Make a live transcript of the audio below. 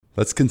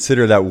Let's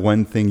consider that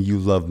one thing you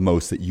love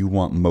most, that you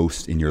want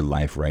most in your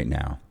life right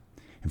now.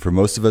 And for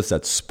most of us,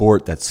 that's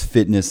sport, that's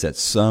fitness,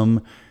 that's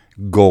some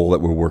goal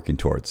that we're working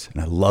towards.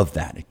 And I love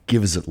that. It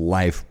gives it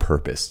life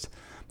purpose.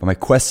 But my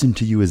question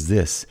to you is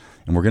this,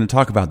 and we're going to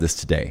talk about this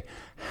today.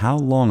 How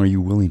long are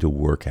you willing to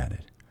work at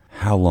it?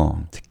 How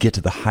long to get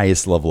to the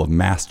highest level of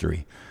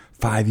mastery?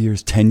 5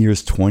 years, 10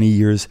 years, 20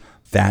 years?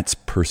 That's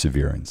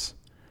perseverance.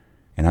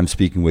 And I'm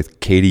speaking with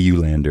Katie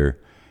Uhlaender,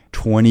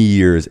 20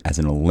 years as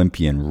an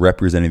Olympian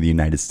representing the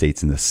United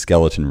States in the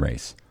skeleton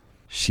race.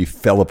 She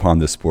fell upon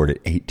the sport at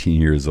 18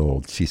 years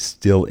old. She's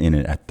still in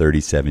it at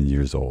 37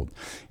 years old.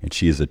 And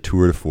she is a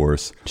tour de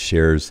force,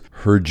 shares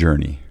her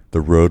journey,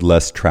 the road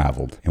less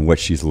traveled, and what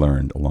she's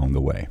learned along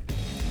the way.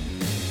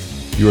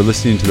 You are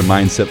listening to the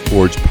Mindset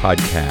Forge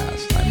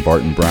podcast. I'm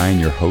Barton Bryan,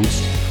 your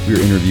host. We are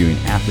interviewing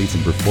athletes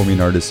and performing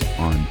artists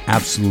on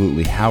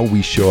absolutely how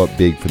we show up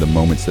big for the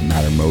moments that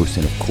matter most.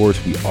 And of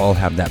course, we all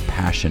have that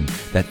passion,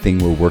 that thing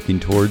we're working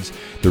towards,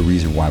 the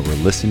reason why we're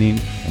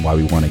listening and why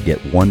we want to get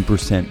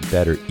 1%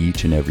 better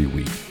each and every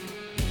week.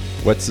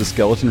 What's the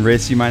skeleton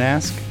race, you might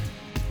ask?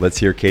 Let's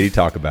hear Katie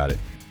talk about it.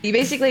 You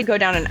basically go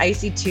down an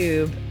icy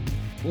tube,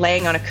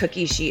 laying on a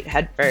cookie sheet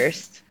head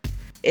first.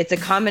 It's a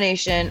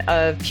combination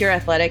of pure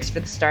athletics for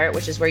the start,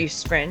 which is where you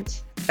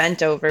sprint,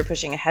 bent over,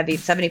 pushing a heavy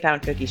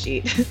 70-pound cookie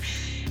sheet.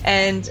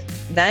 And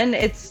then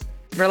it's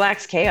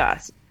relaxed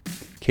chaos.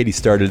 Katie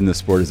started in the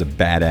sport as a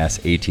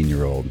badass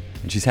 18-year-old,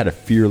 and she's had a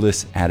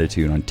fearless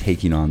attitude on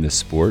taking on this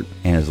sport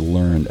and has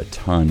learned a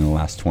ton in the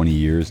last 20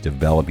 years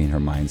developing her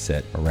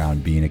mindset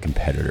around being a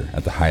competitor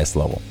at the highest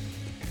level.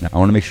 Now, I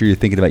want to make sure you're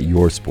thinking about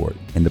your sport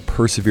and the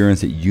perseverance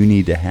that you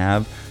need to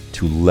have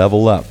to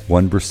level up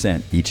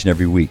 1% each and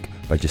every week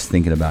by just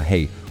thinking about,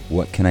 hey,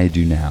 what can I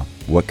do now?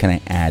 What can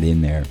I add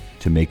in there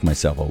to make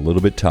myself a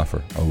little bit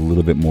tougher, a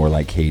little bit more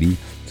like Katie,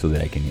 so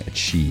that I can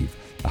achieve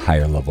a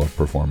higher level of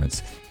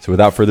performance. So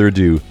without further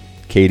ado,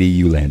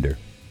 Katie Uhlaender.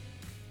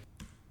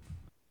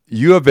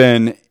 You have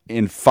been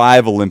in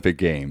 5 Olympic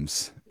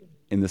Games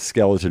in the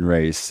skeleton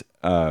race.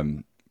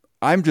 I'm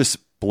just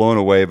blown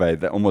away by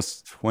the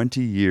almost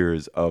 20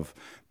 years of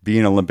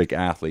being an Olympic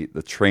athlete,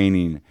 the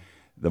training,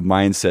 the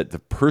mindset, the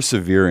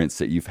perseverance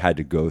that you've had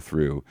to go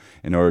through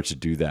in order to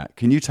do that.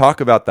 Can you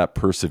talk about that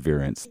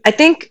perseverance? I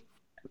think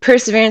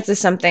perseverance is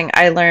something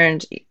I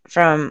learned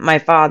from my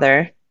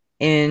father,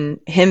 in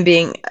him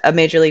being a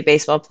Major League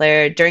Baseball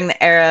player during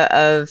the era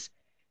of,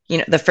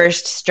 the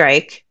first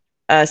strike.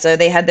 So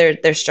they had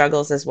their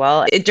struggles as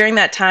well. During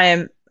that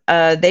time,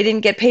 they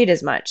didn't get paid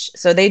as much.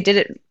 So they did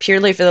it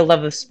purely for the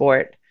love of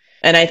sport.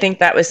 And I think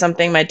that was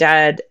something my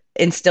dad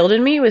instilled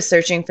in me, was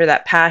searching for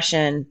that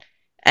passion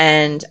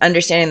and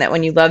understanding that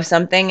when you love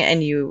something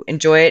and you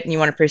enjoy it and you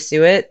want to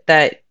pursue it,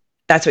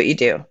 that's what you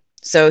do.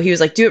 So he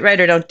was like, do it right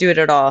or don't do it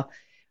at all.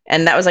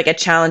 And that was like a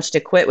challenge to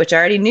quit, which I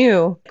already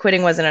knew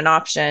quitting wasn't an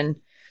option.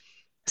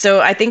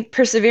 So I think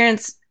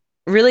perseverance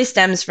really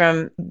stems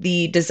from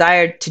the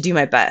desire to do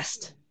my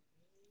best.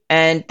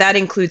 And that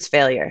includes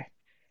failure.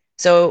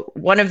 So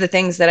one of the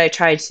things that I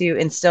try to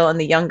instill in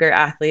the younger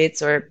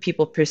athletes or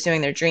people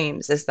pursuing their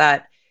dreams is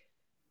that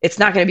it's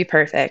not going to be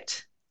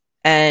perfect.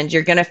 And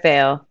you're going to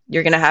fail,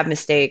 you're going to have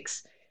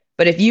mistakes.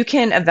 But if you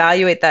can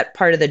evaluate that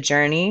part of the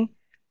journey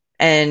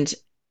and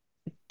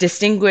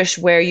distinguish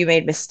where you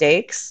made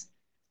mistakes,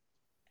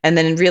 and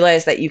then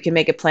realize that you can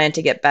make a plan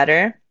to get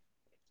better,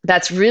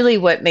 that's really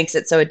what makes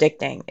it so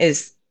addicting,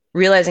 is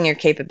realizing your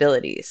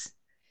capabilities.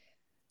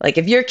 Like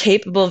if you're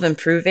capable of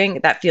improving,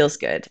 that feels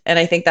good. And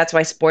I think that's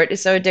why sport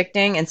is so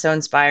addicting and so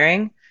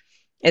inspiring,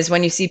 is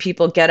when you see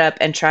people get up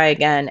and try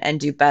again and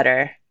do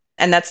better.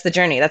 And that's the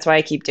journey. That's why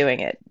I keep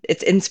doing it.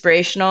 It's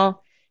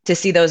inspirational to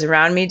see those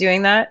around me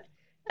doing that.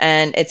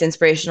 And it's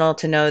inspirational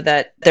to know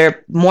that there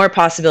are more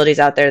possibilities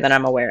out there than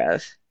I'm aware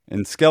of.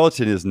 And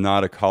skeleton is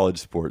not a college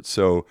sport.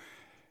 So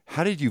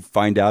how did you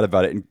find out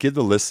about it? And give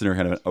the listener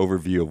kind of an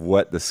overview of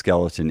what the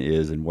skeleton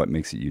is and what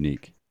makes it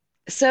unique.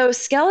 So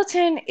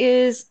skeleton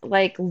is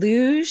like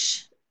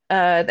luge.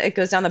 It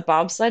goes down the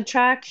bobsled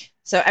track.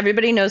 So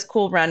everybody knows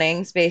Cool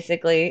Runnings,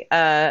 basically.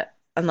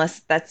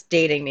 Unless that's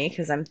dating me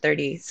because I'm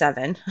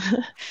 37.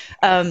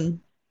 But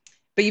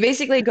you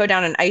basically go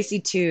down an icy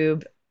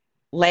tube,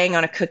 laying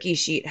on a cookie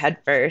sheet head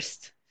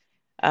first.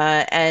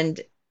 And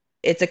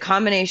it's a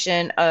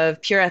combination of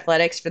pure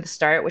athletics for the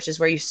start, which is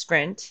where you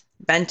sprint,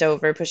 bent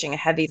over, pushing a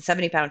heavy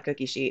 70-pound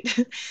cookie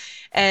sheet.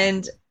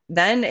 And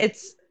then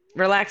it's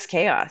relaxed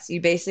chaos.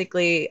 You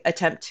basically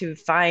attempt to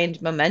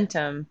find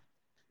momentum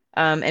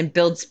and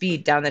build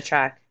speed down the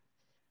track.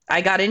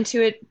 I got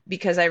into it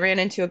because I ran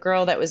into a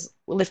girl that was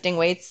lifting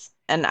weights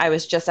and I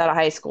was just out of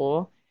high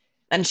school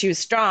and she was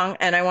strong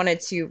and I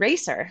wanted to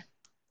race her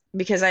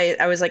because I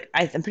was like,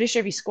 I'm pretty sure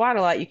if you squat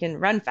a lot, you can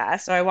run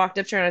fast. So I walked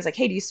up to her and I was like,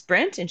 hey, do you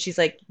sprint? And she's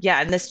like,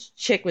 yeah. And this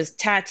chick was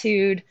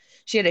tattooed.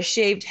 She had a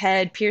shaved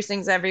head,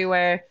 piercings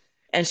everywhere.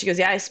 And she goes,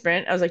 yeah, I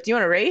sprint. I was like, do you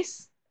want to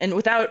race? And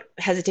without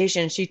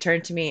hesitation, she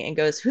turned to me and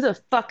goes, who the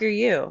fuck are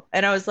you?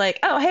 And I was like,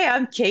 oh, hey,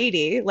 I'm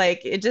Katie.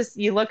 Like,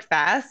 you look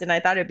fast. And I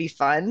thought it'd be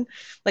fun.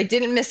 Like,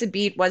 didn't miss a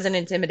beat, wasn't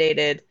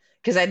intimidated.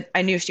 because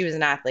I knew she was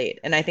an athlete.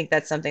 And I think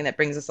that's something that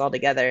brings us all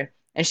together.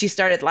 And she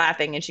started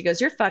laughing and she goes,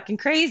 "You're fucking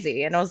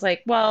crazy." And I was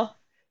like, "Well,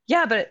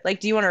 yeah, but like,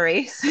 do you want to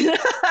race?"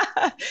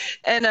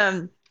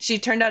 And she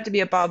turned out to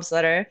be a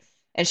bobsledder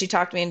and she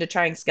talked me into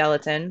trying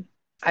skeleton.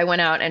 I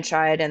went out and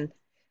tried, and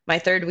my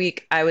third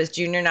week I was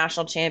junior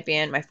national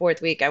champion. My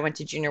fourth week I went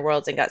to junior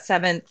worlds and got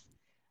seventh.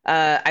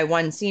 I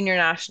won senior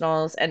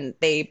nationals, and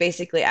they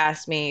basically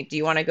asked me, "Do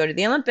you want to go to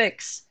the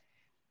Olympics?"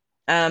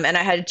 And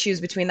I had to choose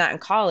between that and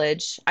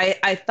college.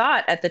 I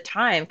thought at the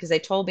time, because they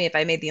told me if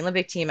I made the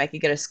Olympic team, I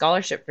could get a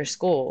scholarship for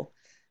school.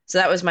 So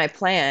that was my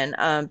plan.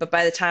 But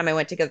by the time I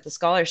went to get the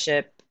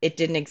scholarship, it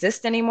didn't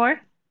exist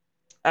anymore.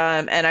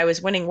 And I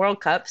was winning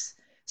World Cups.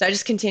 So I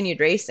just continued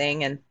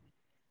racing. And,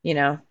 you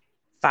know,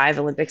 5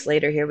 Olympics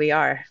later, here we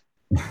are.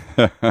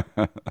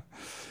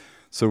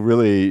 So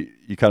really,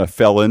 you kind of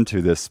fell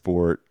into this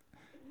sport.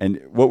 And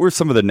what were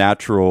some of the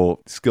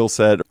natural skill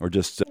set or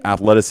just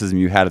athleticism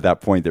you had at that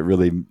point that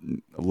really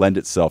lend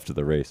itself to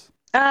the race?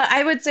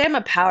 I would say I'm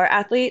a power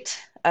athlete.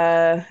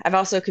 I've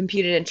also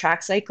competed in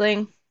track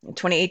cycling,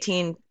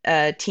 2018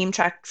 team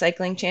track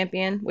cycling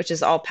champion, which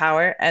is all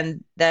power.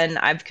 And then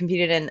I've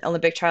competed in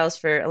Olympic trials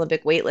for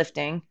Olympic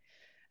weightlifting.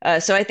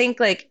 So I think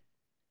like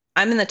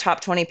I'm in the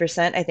top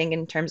 20%, I think,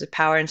 in terms of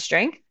power and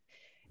strength.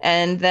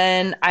 And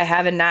then I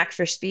have a knack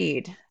for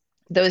speed.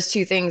 Those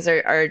two things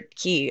are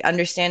key.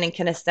 Understanding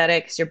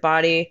kinesthetics, your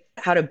body,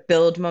 how to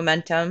build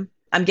momentum.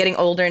 I'm getting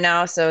older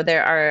now, so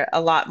there are a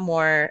lot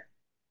more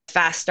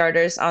fast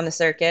starters on the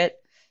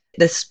circuit.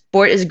 The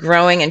sport is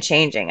growing and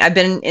changing. I've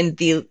been in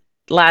the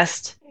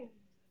last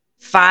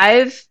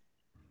 5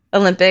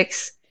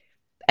 Olympics,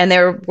 and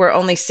there were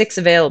only 6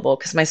 available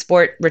because my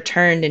sport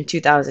returned in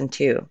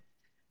 2002.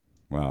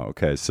 Wow.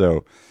 Okay.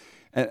 So,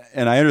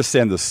 and I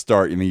understand the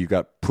start. I mean, you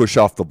got push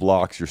off the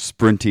blocks, you're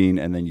sprinting,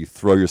 and then you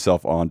throw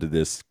yourself onto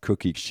this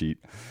cookie sheet.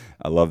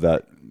 I love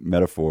that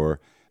metaphor.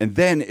 And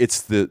then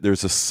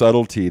there's a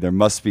subtlety. There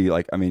must be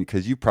like, I mean,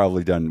 because you've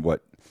probably done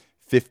what,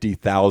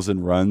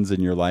 50,000 runs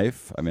in your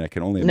life. I mean, I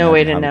can only No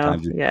way imagine to how many know.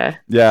 times you, Yeah.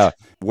 yeah.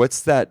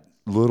 What's that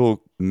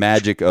little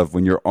magic of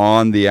when you're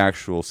on the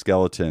actual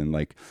skeleton,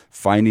 like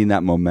finding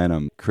that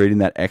momentum, creating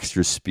that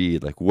extra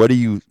speed? Like, what are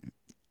you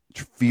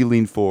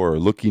feeling for or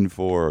looking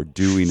for or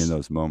doing in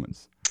those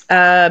moments?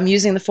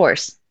 Using the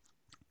force.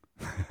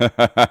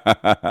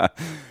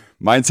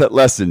 Mindset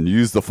lesson,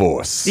 use the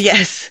force.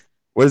 Yes.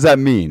 What does that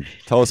mean?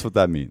 Tell us what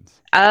that means.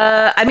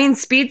 I mean,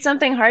 speed's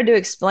something hard to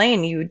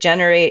explain. You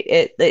generate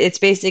it. It's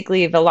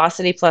basically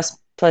velocity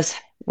plus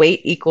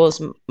weight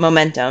equals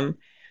momentum.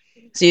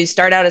 So you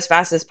start out as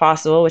fast as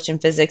possible, which in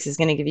physics is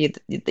going to give you,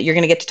 you're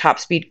going to get to top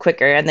speed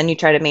quicker, and then you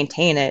try to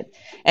maintain it.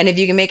 And if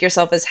you can make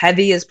yourself as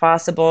heavy as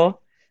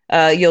possible,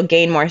 you'll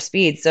gain more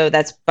speed. So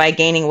that's by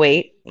gaining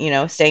weight,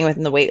 staying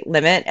within the weight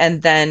limit.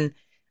 And then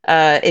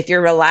if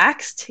you're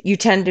relaxed, you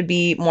tend to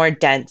be more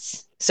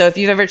dense. So if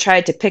you've ever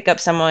tried to pick up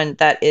someone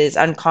that is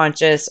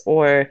unconscious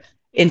or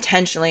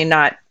intentionally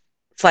not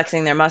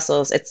flexing their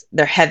muscles,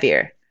 they're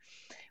heavier.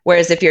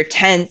 Whereas if you're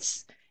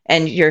tense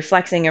and you're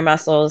flexing your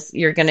muscles,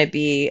 you're going to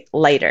be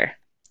lighter.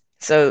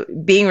 So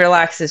being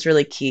relaxed is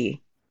really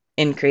key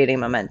in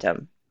creating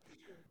momentum.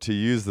 To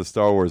use the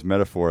Star Wars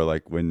metaphor,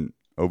 like when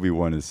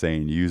Obi-Wan is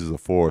saying, use the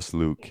force,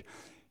 Luke,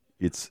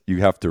 you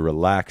have to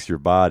relax your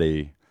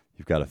body.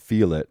 You've got to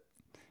feel it.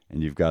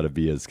 And you've got to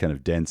be as kind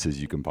of dense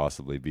as you can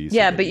possibly be. So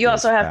Yeah, that but you you go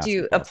as also have fast to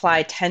as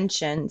apply possible.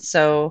 tension.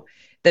 So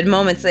the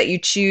moments that you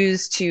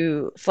choose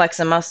to flex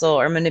a muscle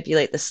or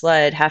manipulate the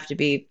sled have to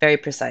be very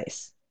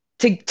precise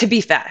to be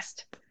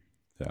fast.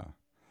 Yeah.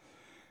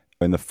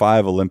 In the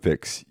 5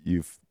 Olympics,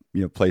 you've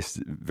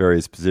placed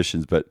various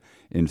positions, but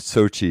in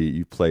Sochi,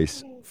 you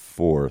place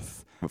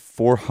fourth,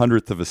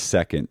 400th of a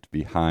second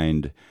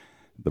behind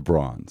the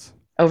bronze.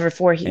 Over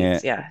 4 heats,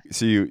 And yeah.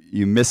 so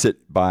you miss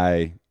it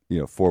by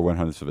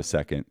 4/100ths of a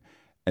second,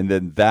 and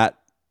then that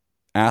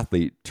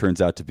athlete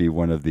turns out to be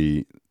one of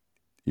the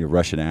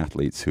Russian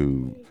athletes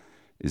who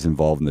is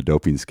involved in the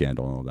doping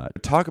scandal and all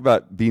that. Talk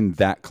about being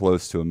that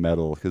close to a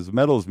medal, because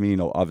medals mean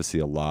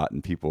obviously a lot,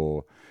 and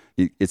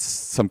it's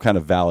some kind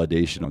of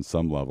validation on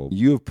some level.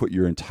 You have put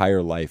your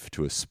entire life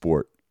to a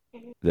sport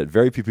that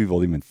very few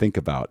people even think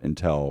about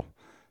until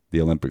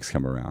the Olympics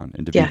come around,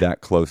 and to be Yeah.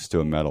 that close to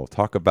a medal.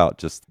 Talk about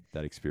just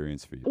that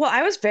experience for you. Well,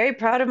 I was very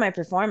proud of my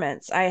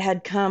performance. I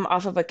had come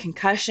off of a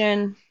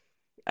concussion.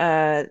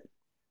 Uh,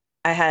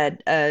 I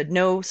had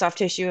no soft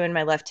tissue in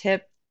my left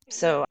hip.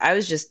 So I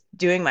was just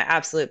doing my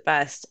absolute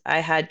best. I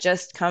had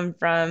just come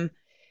from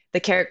the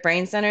Carrick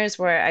Brain Centers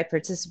where I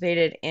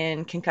participated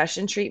in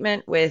concussion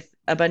treatment with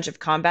a bunch of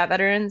combat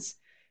veterans,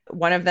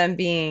 one of them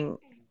being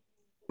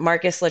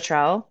Marcus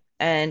Luttrell,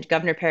 and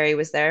Governor Perry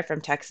was there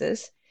from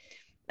Texas.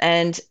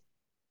 And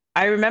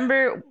I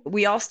remember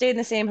we all stayed in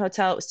the same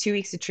hotel. It was 2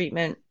 weeks of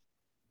treatment.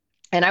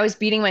 And I was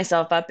beating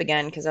myself up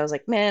again because I was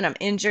like, man, I'm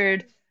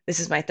injured. This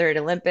is my third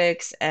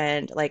Olympics.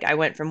 And like, I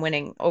went from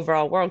winning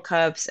overall World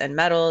Cups and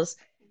medals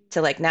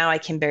to like, now I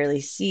can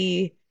barely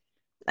see.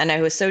 And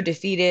I was so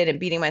defeated and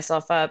beating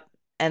myself up.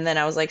 And then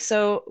I was like,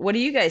 so what are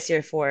you guys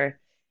here for?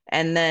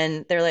 And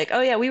then they're like,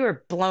 oh, yeah, we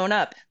were blown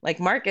up. Like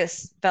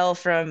Marcus fell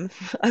from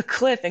a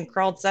cliff and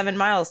crawled 7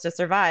 miles to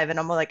survive. And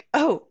I'm like,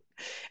 oh.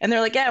 And they're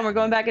like, yeah, and we're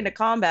going back into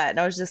combat. And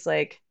I was just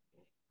like,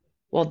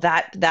 well,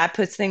 that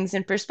puts things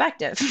in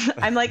perspective.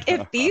 I'm like,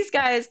 if these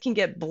guys can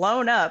get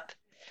blown up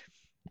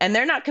and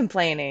they're not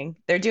complaining,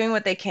 they're doing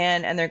what they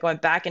can and they're going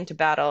back into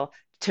battle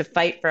to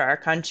fight for our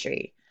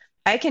country.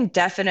 I can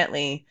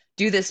definitely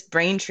do this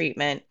brain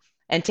treatment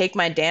and take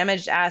my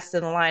damaged ass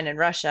to the line in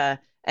Russia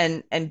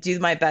and do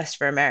my best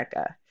for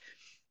America.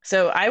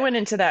 So I went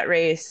into that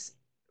race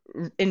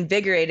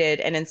invigorated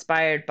and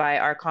inspired by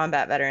our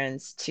combat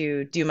veterans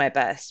to do my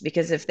best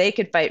because if they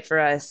could fight for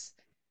us,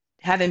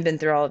 having been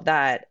through all of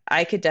that,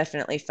 I could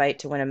definitely fight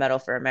to win a medal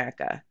for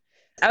America.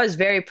 I was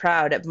very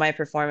proud of my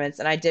performance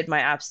and I did my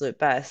absolute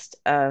best.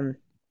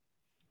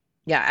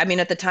 Yeah, I mean,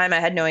 at the time, I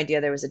had no idea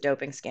there was a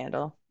doping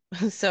scandal.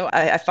 So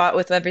I fought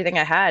with everything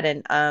I had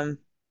and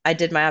I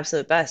did my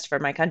absolute best for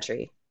my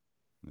country.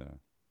 Yeah.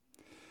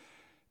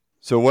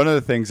 So one of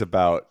the things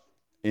about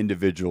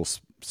individual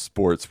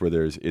sports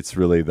where it's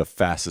really the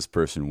fastest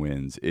person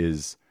wins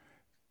is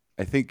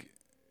I think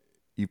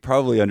you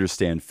probably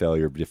understand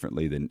failure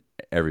differently than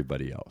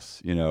everybody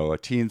else. You know, a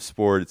team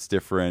sport, it's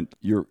different.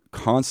 You're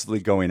constantly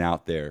going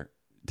out there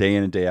day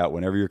in and day out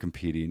whenever you're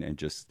competing and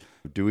just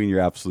doing your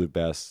absolute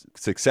best.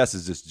 Success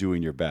is just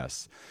doing your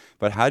best.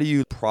 But how do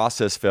you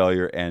process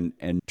failure and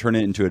turn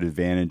it into an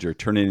advantage or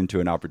turn it into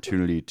an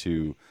opportunity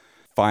to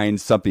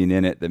find something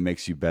in it that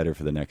makes you better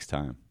for the next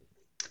time?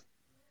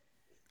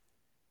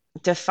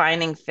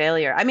 Defining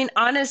failure. I mean,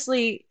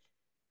 honestly,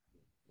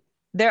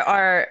 there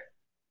are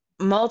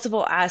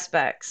multiple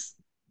aspects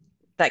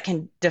that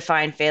can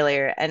define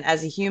failure. And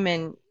as a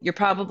human, you're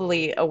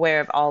probably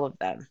aware of all of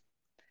them.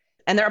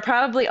 And they're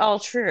probably all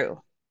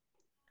true.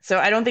 So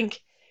I don't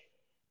think,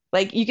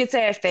 like, you could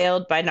say I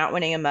failed by not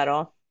winning a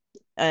medal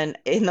and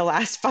in the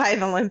last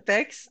 5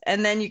 Olympics.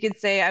 And then you could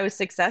say I was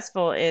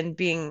successful in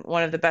being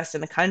one of the best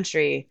in the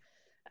country.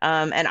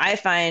 And I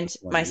find Point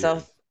of view.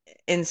 myself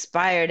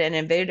inspired and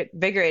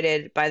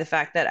invigorated by the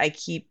fact that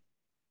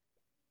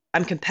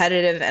I'm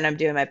competitive and I'm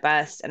doing my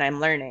best and I'm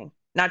learning,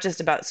 not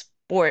just about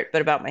sport,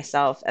 but about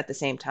myself at the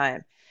same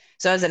time.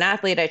 So as an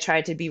athlete, I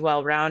try to be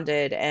well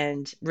rounded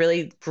and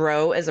really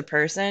grow as a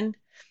person.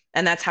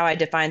 And that's how I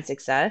define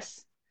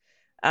success.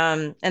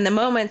 And the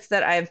moments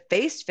that I've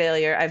faced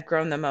failure, I've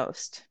grown the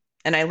most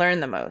and I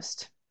learn the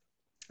most.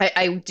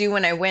 I do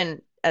when I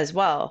win as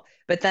well,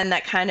 but then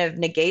that kind of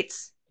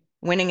negates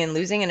winning and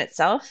losing in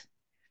itself.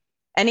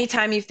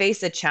 Anytime you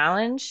face a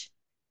challenge,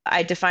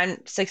 I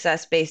define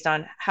success based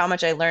on how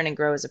much I learn and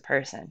grow as a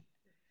person,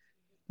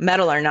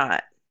 medal or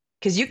not.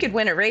 Because you could Yeah.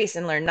 win a race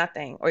and learn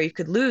nothing, or you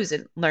could lose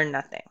and learn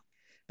nothing.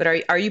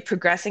 But are you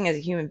progressing as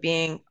a human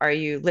being? Are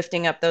you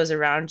lifting up those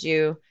around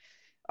you?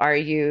 Are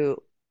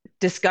you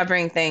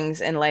discovering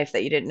things in life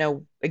that you didn't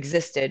know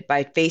existed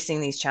by facing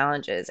these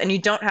challenges? And you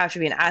don't have to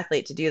be an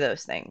athlete to do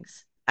those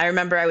things. I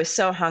remember I was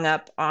so hung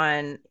up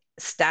on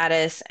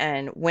status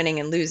and winning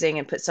and losing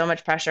and put so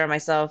much pressure on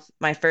myself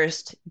my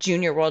first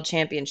junior world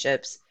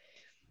championships.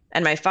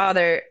 And my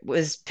father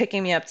was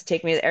picking me up to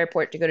take me to the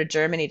airport to go to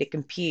Germany to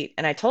compete.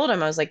 And I told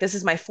him, I was like, this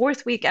is my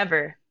fourth week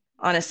ever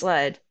on a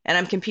sled. And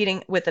I'm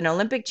competing with an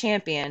Olympic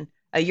champion,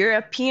 a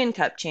European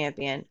Cup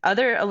champion,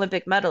 other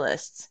Olympic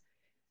medalists.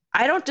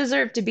 I don't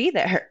deserve to be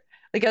there.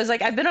 Like I was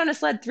like, I've been on a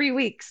sled 3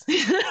 weeks.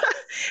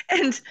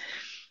 and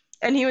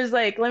and he was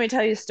like, let me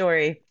tell you a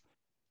story.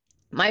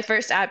 My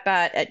first at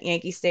bat at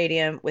Yankee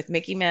Stadium with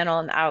Mickey Mantle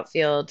in the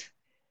outfield,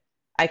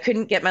 I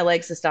couldn't get my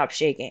legs to stop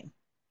shaking.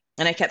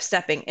 And I kept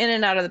stepping in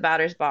and out of the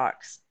batter's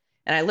box.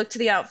 And I looked to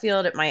the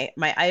outfield at my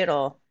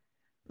idol,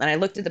 and I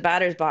looked at the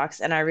batter's box,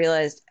 and I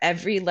realized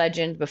every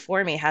legend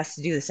before me has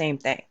to do the same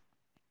thing.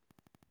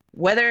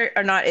 Whether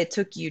or not it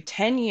took you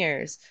 10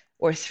 years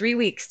or 3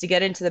 weeks to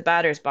get into the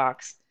batter's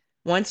box,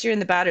 once you're in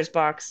the batter's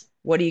box,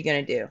 what are you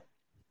going to do?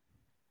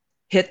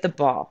 Hit the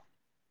ball.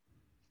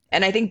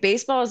 And I think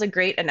baseball is a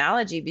great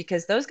analogy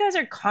because those guys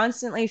are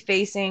constantly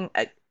facing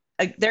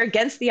they're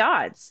against the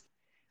odds.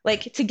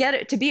 Like to get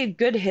it to be a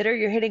good hitter,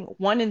 you're hitting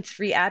 1 in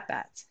 3 at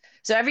bats.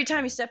 So every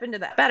time you step into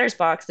that batter's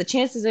box, the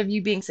chances of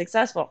you being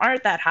successful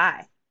aren't that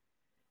high.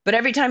 But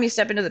every time you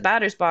step into the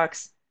batter's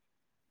box,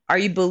 are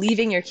you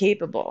believing you're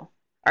capable?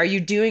 Are you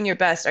doing your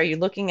best? Are you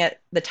looking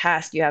at the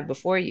task you have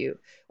before you?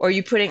 Or are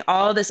you putting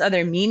all this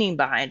other meaning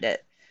behind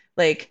it?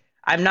 Like,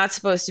 I'm not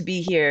supposed to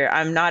be here.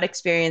 I'm not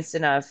experienced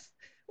enough.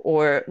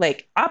 Or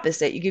like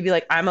opposite, you could be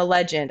like, I'm a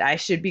legend. I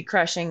should be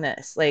crushing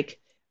this. Like,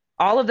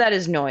 all of that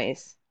is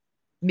noise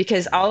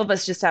because Yeah. all of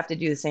us just have to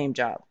do the same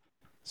job.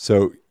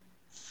 So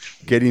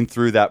getting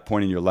through that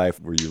point in your life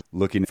where you're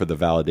looking for the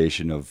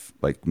validation of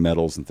like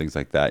medals and things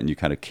like that, and you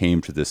kind of came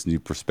to this new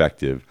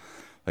perspective,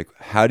 like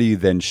how do you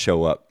then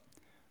show up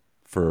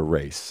for a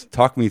race?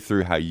 Talk me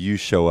through how you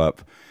show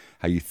up,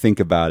 how you think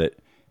about it,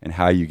 and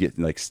how you get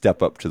like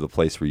step up to the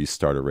place where you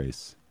start a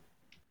race.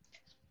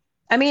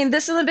 I mean,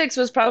 this Olympics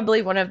was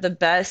probably one of the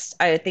best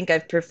I think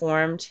I've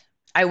performed.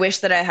 I wish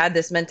that I had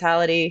this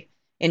mentality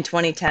in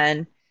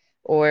 2010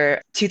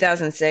 or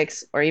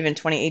 2006 or even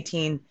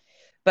 2018.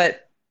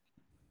 But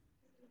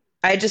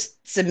I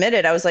just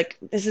submitted. I was like,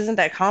 this isn't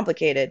that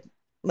complicated.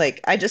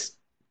 Like, I just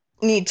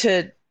need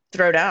to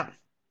throw down.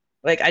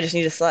 Like, I just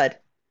need to sled.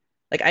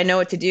 Like, I know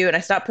what to do. And I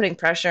stopped putting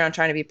pressure on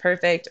trying to be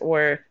perfect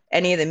or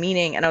any of the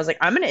meaning. And I was like,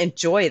 I'm going to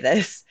enjoy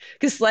this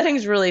because sledding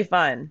is really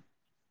fun.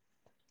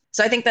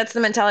 So I think that's the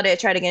mentality I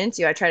try to get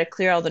into. I try to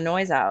clear all the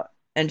noise out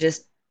and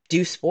just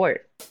do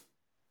sport.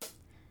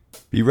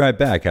 Be right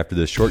back after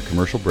this short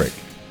commercial break.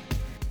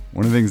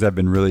 One of the things I've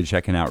been really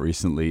checking out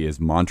recently is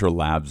Mantra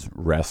Labs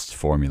Rest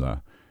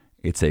Formula.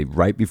 It's a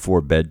right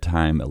before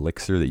bedtime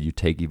elixir that you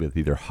take with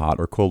either hot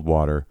or cold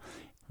water.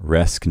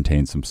 Rest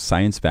contains some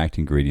science-backed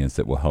ingredients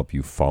that will help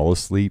you fall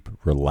asleep,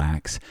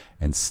 relax,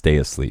 and stay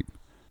asleep.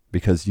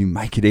 Because you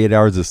might get 8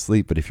 hours of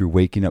sleep, but if you're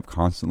waking up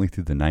constantly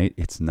through the night,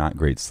 it's not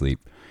great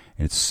sleep.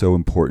 And it's so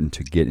important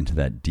to get into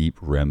that deep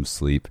REM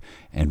sleep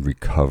and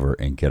recover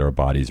and get our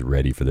bodies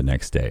ready for the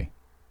next day.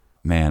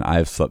 Man,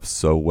 I've slept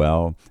so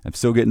well. I'm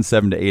still getting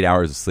 7 to 8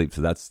 hours of sleep,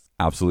 so that's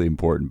absolutely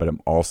important, but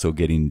I'm also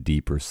getting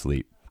deeper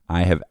sleep.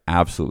 I have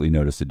absolutely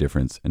noticed a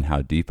difference in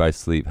how deep I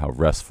sleep, how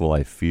restful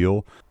I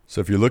feel.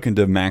 So if you're looking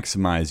to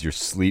maximize your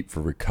sleep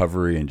for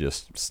recovery and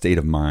just state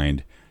of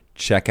mind,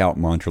 check out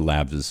Mantra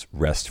Labs'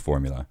 Rest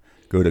Formula.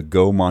 Go to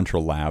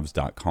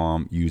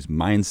gomantralabs.com, use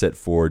Mindset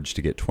Forge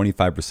to get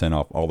 25%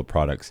 off all the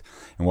products.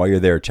 And while you're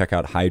there, check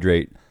out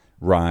Hydrate,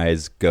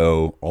 Rise,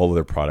 Go, all of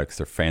their products.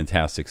 They're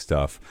fantastic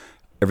stuff.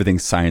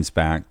 Everything's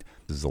science-backed.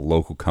 This is a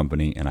local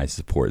company, and I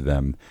support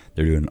them.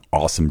 They're doing an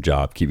awesome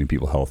job keeping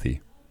people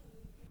healthy.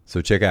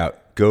 So check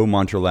out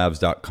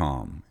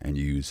gomantralabs.com and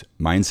use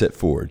Mindset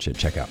Forge at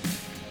checkout.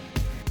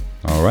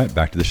 All right,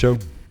 back to the show.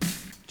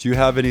 Do you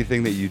have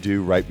anything that you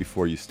do right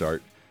before you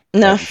start?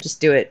 No, just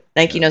do it.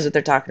 Nike Yeah. knows what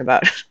they're talking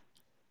about.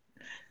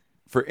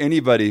 For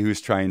anybody who's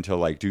trying to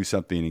like do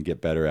something and get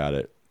better at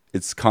it,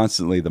 it's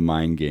constantly the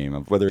mind game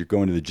of whether you're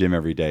going to the gym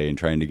every day and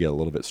trying to get a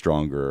little bit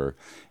stronger, or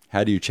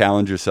how do you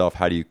challenge yourself?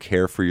 How do you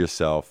care for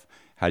yourself?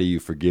 How do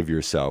you forgive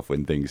yourself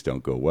when things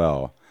don't go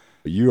well?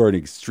 You are an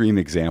extreme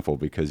example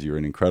because you're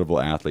an incredible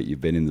athlete.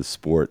 You've been in the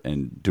sport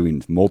and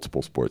doing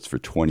multiple sports for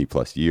 20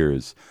 plus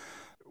years.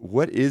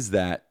 What is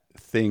that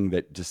thing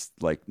that just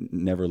like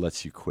never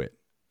lets you quit?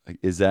 Like,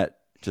 is that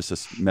just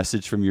a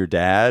message from your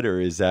dad, or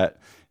is that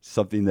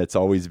something that's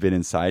always been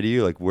inside of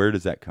you? Like, where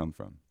does that come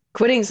from?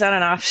 Quitting's not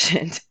an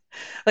option.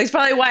 Like, it's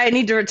probably why I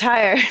need to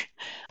retire.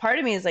 Part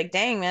of me is like,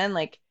 dang, man,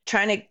 like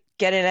trying to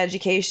get an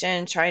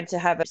education, trying to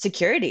have a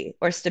security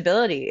or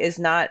stability is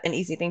not an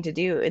easy thing to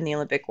do in the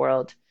Olympic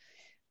world.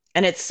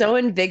 And it's so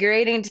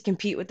invigorating to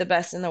compete with the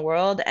best in the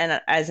world.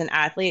 And as an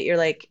athlete, you're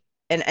like,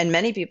 and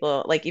many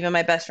people, like even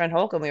my best friend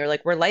Holcomb, we were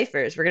like, we're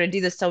lifers. We're going to do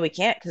this till we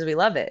can't because we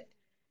love it.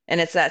 And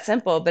it's that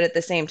simple. But at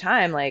the same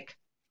time, like,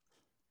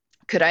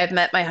 could I have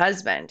met my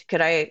husband?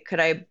 Could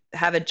I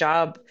have a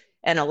job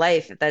and a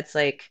life that's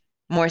like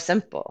more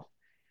simple?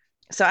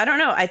 So I don't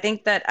know. I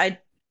think that I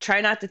try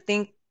not to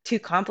think too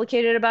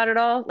complicated about it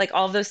all. Like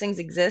all of those things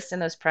exist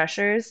and those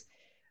pressures,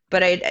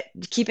 but I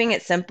keeping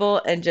it simple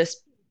and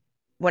just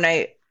when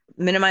I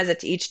minimize it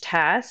to each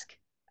task,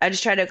 I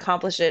just try to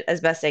accomplish it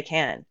as best I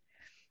can.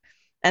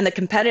 And the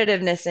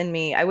competitiveness in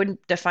me, I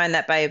wouldn't define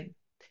that by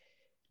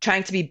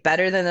trying to be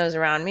better than those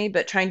around me,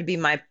 but trying to be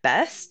my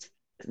best.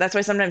 That's why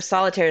sometimes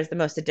solitaire is the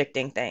most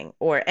addicting thing,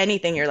 or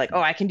anything you're like,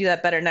 oh, I can do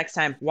that better next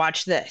time.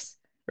 Watch this.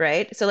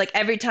 Right. So, like,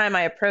 every time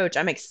I approach,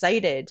 I'm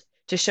excited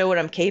to show what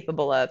I'm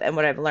capable of and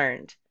what I've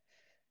learned.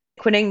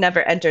 Quitting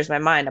never enters my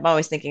mind. I'm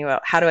always thinking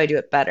about how do I do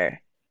it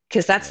better?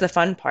 Because that's Yeah. the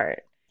fun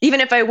part. Even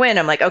if I win,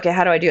 I'm like, okay,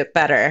 how do I do it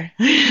better?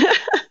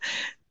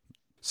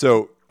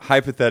 So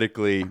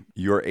hypothetically,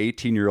 your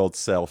 18-year-old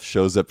self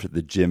shows up to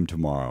the gym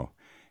tomorrow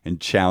and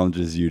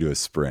challenges you to a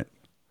sprint.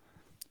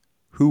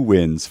 Who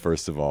wins,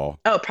 first of all?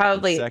 Oh, And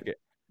probably second,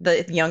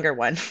 the younger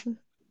one.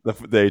 the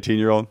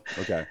 18-year-old?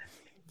 Okay.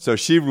 So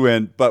she would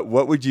win, but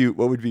what would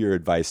be your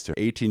advice to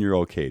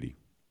 18-year-old Katie?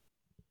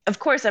 Of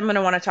course, I'm going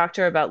to want to talk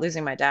to her about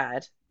losing my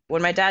dad.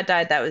 When my dad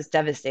died, that was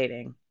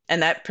devastating.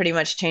 And that pretty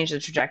much changed the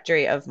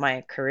trajectory of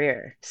my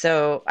career.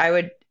 So I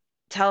would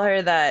tell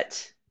her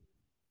that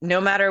no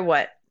matter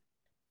what,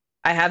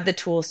 I have the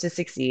tools to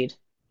succeed.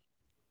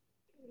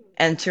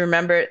 And to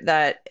remember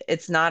that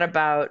it's not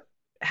about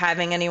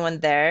having anyone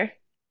there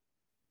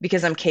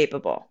because I'm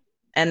capable.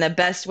 And the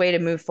best way to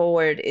move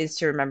forward is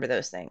to remember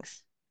those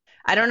things.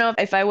 I don't know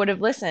if I would have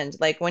listened.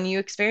 Like when you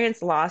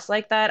experience loss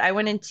like that, I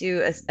went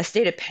into a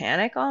state of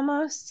panic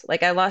almost.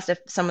 Like I lost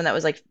someone that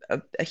was like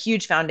a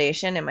huge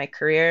foundation in my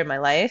career, in my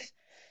life.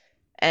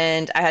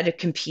 And I had to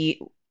compete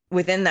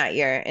within that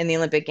year in the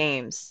Olympic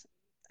Games.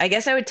 I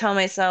guess I would tell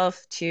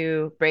myself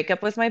to break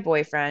up with my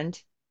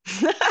boyfriend.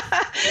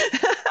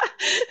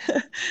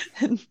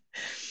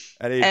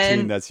 At 18,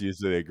 And that's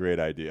usually a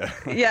great idea.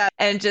 yeah,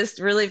 and just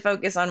really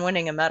focus on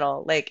winning a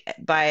medal, like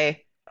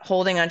by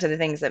holding on to the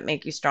things that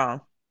make you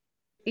strong.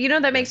 You know,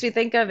 that Yeah. makes me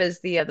think of is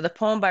the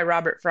poem by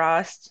Robert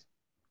Frost,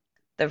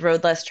 The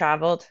Road Less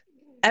Traveled.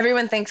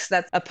 Everyone thinks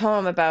that's a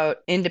poem about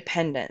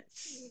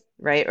independence,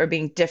 right? Or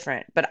being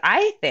different. But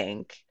I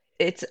think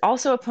it's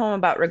also a poem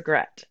about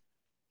regret.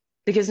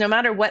 Because no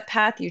matter what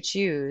path you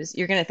choose,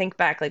 you're going to think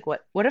back like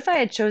what if I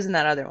had chosen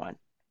that other one?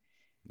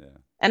 Yeah.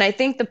 And I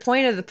think the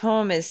point of the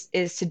poem is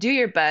to do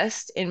your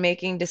best in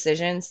making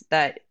decisions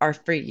that are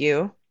for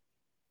you,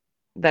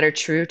 that are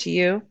true to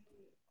you,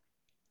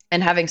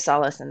 and having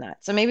solace in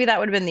that. So maybe that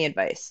would have been the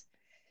advice.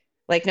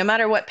 Like no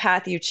matter what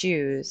path you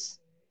choose,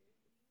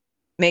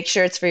 make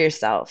sure it's for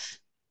yourself.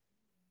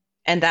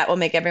 And that will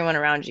make everyone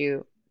around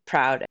you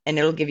proud and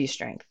it'll give you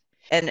strength.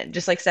 And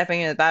just like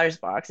stepping in the batter's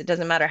box, it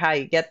doesn't matter how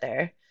you get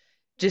there.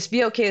 Just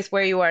be okay with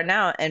where you are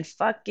now and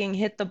fucking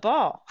hit the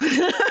ball.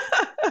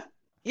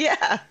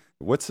 Yeah.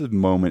 What's a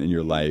moment in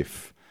your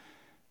life,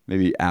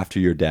 maybe after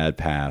your dad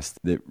passed,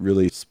 that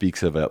really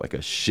speaks of like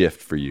a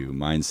shift for you,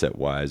 mindset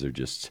wise, or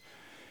just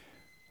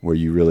where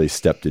you really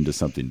stepped into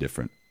something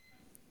different?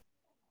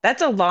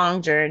 That's a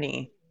long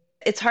journey.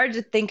 It's hard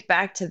to think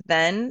back to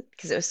then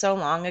because it was so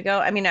long ago.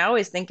 I mean, I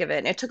always think of it,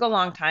 and it took a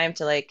long time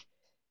to like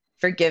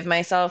forgive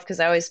myself because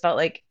I always felt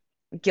like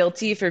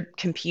guilty for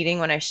competing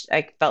when I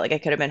felt like I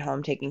could have been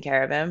home taking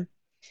care of him,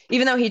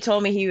 even though he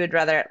told me he would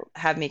rather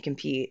have me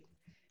compete.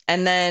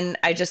 And then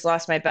I just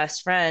lost my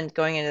best friend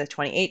going into the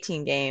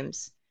 2018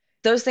 games.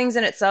 Those things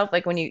in itself,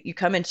 like when you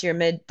come into your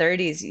mid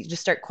 30s, you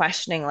just start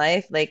questioning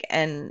life, like,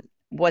 and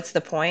what's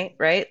the point,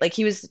 right? Like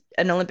he was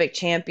an Olympic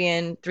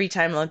champion,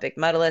 three-time Olympic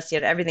medalist. He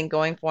had everything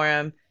going for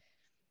him.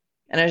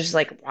 And I was just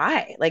like,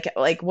 why?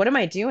 Like what am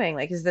I doing?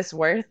 Like, is this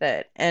worth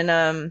it?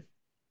 And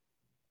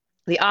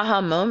the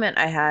aha moment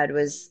I had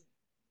was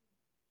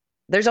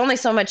there's only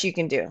so much you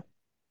can do.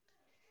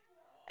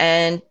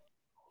 And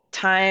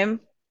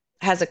time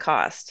has a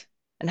cost.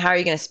 And how are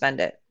you going to spend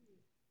it?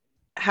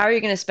 How are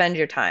you going to spend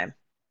your time?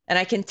 And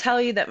I can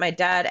tell you that my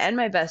dad and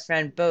my best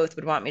friend both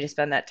would want me to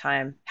spend that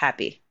time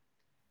happy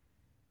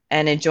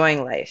and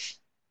enjoying life.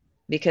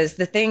 Because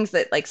the things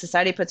that like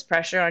society puts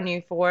pressure on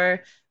you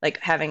for, like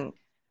having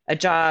a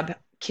job,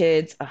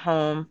 kids, a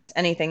home,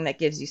 anything that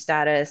gives you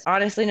status,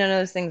 honestly, none of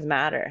those things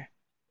matter.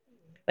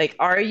 Like,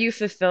 are you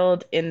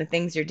fulfilled in the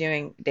things you're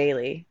doing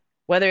daily?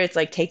 Whether it's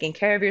like taking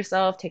care of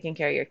yourself, taking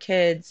care of your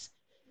kids,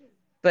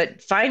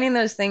 but finding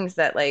those things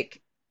that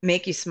like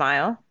make you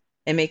smile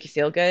and make you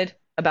feel good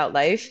about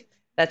life,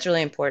 that's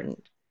really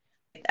important.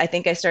 I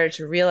think I started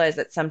to realize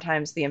that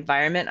sometimes the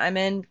environment I'm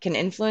in can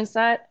influence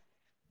that.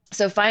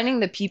 So finding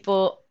the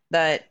people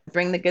that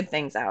bring the good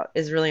things out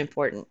is really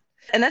important.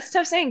 And that's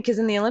tough saying because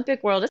in the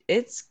Olympic world,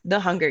 it's the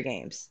Hunger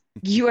Games.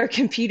 You are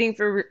competing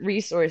for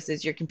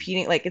resources. You're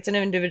competing like it's an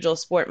individual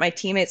sport. My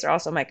teammates are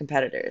also my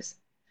competitors.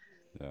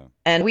 Yeah.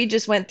 And we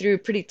just went through a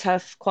pretty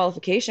tough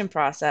qualification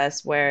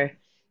process where,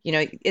 you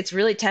know, it's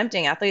really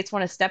tempting. Athletes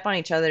want to step on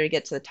each other to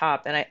get to the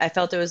top. And I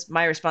felt it was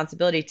my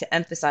responsibility to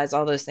emphasize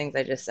all those things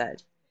I just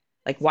said.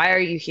 Like, why are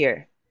you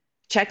here?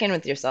 Check in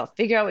with yourself.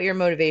 Figure out what your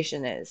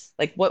motivation is.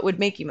 Like, what would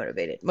make you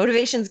motivated?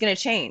 Motivation is going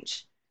to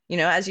change. You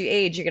know, as you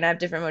age, you're going to have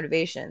different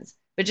motivations.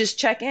 But just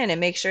check in and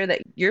make sure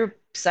that you're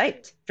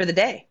psyched for the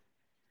day.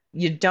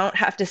 You don't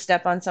have to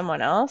step on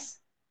someone else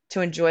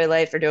to enjoy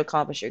life or to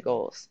accomplish your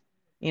goals.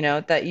 You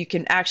know, that you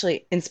can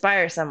actually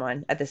inspire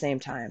someone at the same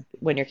time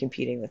when you're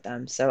competing with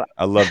them. So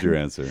I loved your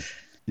answer.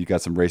 You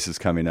got some races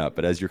coming up,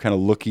 but as you're kind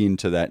of looking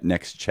to that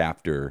next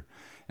chapter,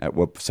 at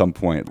some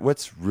point,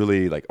 what's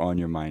really like on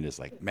your mind is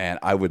like, man,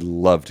 I would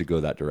love to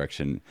go that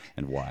direction,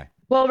 and why?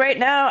 well, right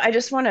now, I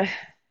just want to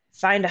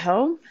find a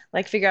home,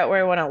 like figure out where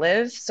I want to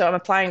live. So I'm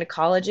applying to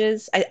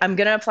colleges. I'm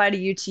going to apply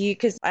to UT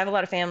because I have a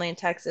lot of family in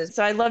Texas.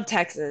 So I love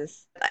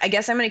Texas. I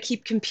guess I'm going to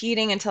keep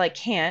competing until I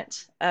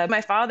can't.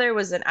 My father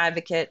was an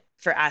advocate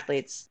for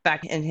athletes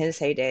back in his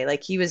heyday.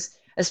 Like he was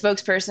a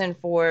spokesperson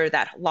for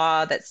that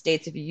law that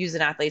states if you use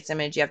an athlete's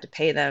image, you have to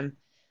pay them.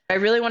 I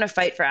really want to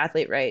fight for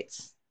athlete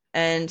rights.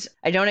 And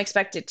I don't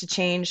expect it to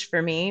change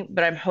for me,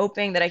 but I'm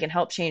hoping that I can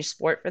help change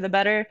sport for the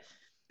better.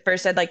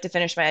 First, I'd like to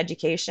finish my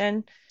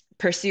education,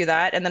 pursue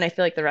that, and then I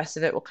feel like the rest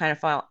of it will kind of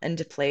fall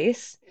into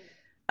place.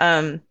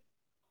 Um,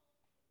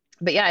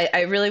 but yeah,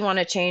 I really want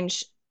to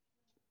change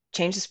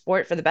the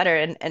sport for the better.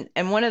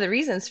 And one of the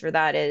reasons for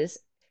that is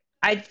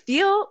I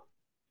feel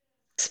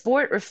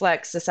sport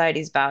reflects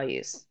society's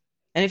values.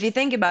 And if you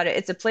think about it,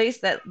 it's a place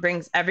that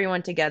brings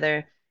everyone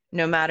together,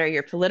 no matter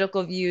your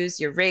political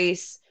views, your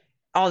race,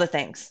 all the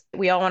things.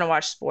 We all want to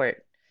watch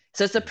sport.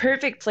 So it's a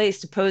perfect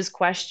place to pose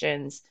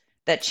questions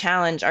that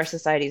challenge our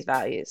society's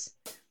values.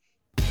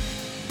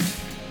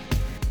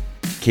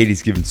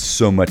 Katie's given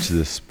so much to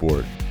this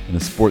sport, and a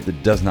sport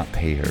that does not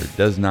pay her,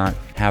 does not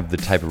have the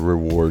type of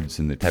rewards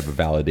and the type of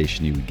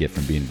validation you would get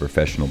from being a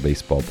professional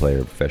baseball player,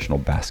 a professional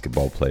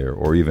basketball player,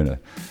 or even an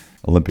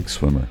Olympic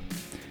swimmer.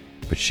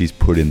 But she's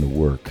put in the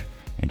work,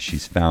 and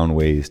she's found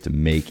ways to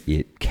make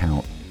it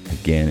count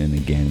again and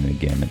again and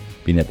again, and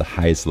being at the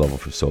highest level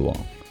for so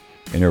long.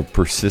 And her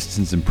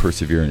persistence and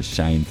perseverance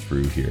shine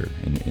through here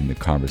in the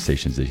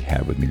conversations that you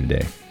had with me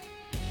today.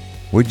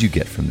 What did you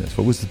get from this?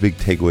 What was the big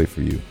takeaway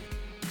for you?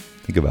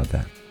 Think about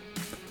that.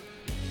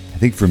 I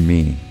think for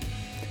me,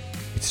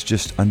 it's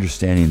just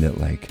understanding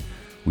that like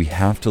we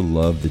have to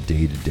love the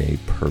day-to-day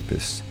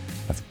purpose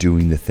of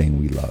doing the thing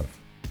we love.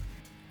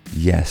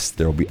 Yes,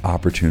 there will be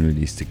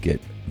opportunities to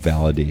get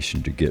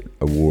validation, to get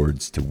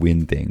awards, to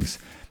win things,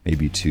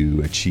 maybe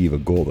to achieve a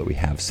goal that we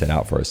have set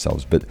out for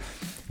ourselves. But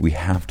we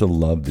have to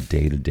love the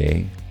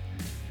day-to-day,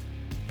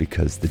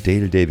 because the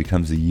day-to-day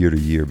becomes the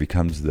year-to-year,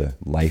 becomes the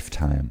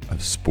lifetime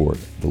of sport,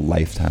 the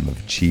lifetime of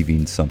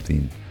achieving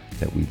something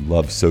that we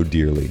love so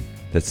dearly,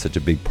 that's such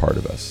a big part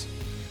of us.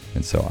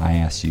 And so I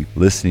ask you,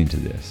 listening to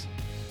this,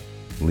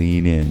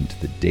 lean into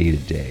the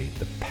day-to-day,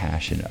 the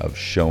passion of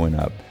showing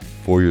up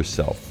for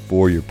yourself,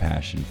 for your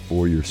passion,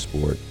 for your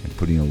sport, and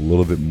putting a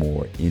little bit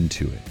more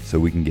into it so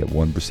we can get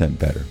 1%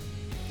 better.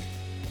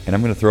 And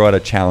I'm going to throw out a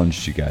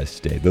challenge to you guys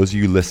today. Those of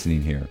you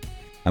listening here,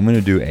 I'm going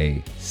to do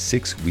a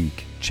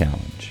 6-week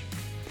challenge.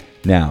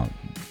 Now,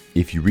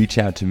 if you reach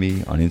out to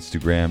me on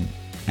Instagram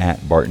at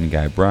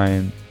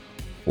BartonGuyBrian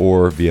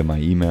or via my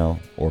email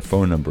or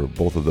phone number,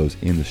 both of those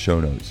in the show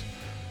notes,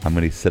 I'm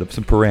going to set up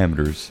some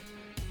parameters,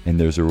 and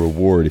there's a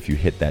reward if you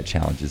hit that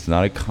challenge. It's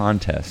not a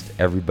contest.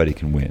 Everybody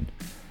can win.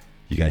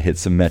 You got to hit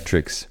some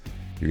metrics.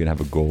 You're going to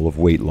have a goal of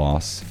weight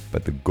loss,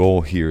 but the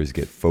goal here is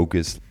get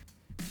focused.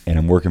 And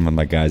I'm working with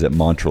my guys at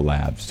Mantra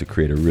Labs to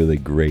create a really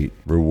great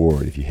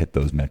reward if you hit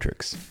those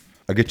metrics.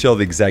 I'll get you all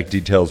the exact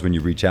details when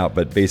you reach out,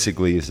 but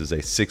basically this is a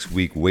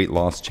 6-week weight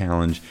loss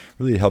challenge,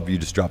 really to help you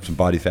just drop some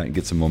body fat and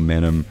get some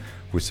momentum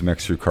with some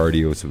extra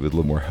cardio, so with a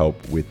little more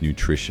help with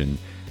nutrition.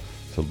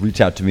 So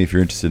reach out to me if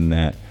you're interested in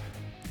that.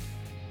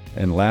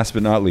 And last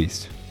but not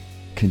least,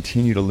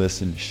 continue to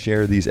listen,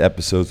 share these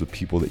episodes with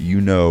people that you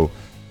know,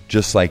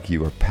 just like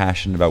you, are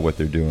passionate about what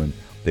they're doing.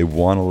 They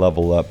want to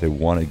level up. They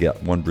want to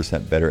get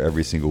 1% better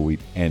every single week.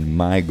 And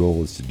my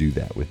goal is to do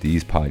that with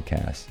these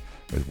podcasts,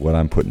 with what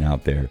I'm putting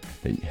out there,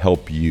 that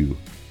help you,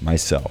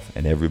 myself,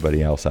 and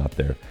everybody else out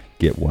there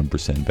get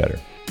 1% better.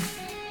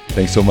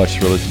 Thanks so much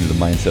for listening to the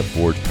Mindset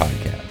Forge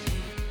podcast.